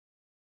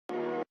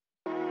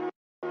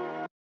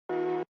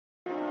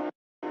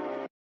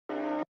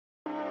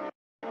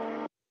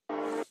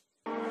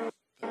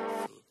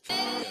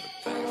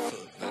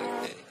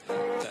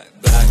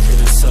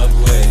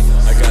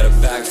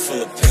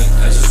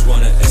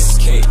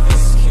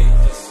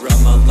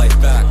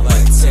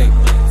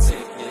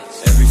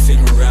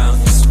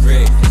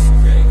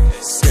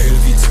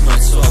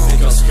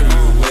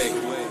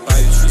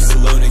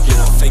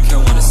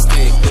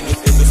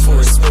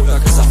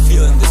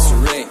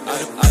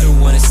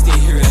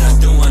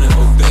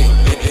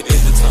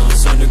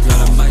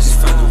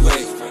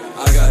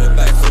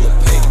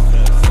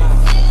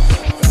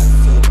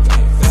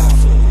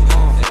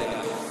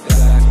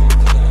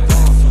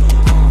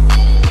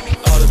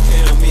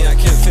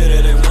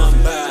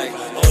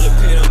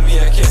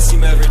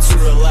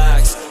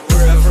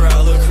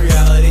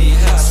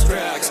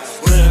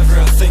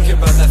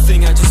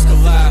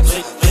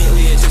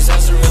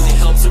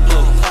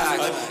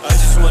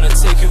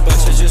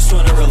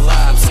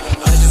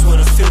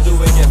the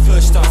weight get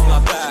pushed off my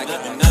back,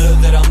 and I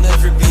know that I'll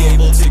never be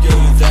able to go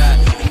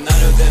that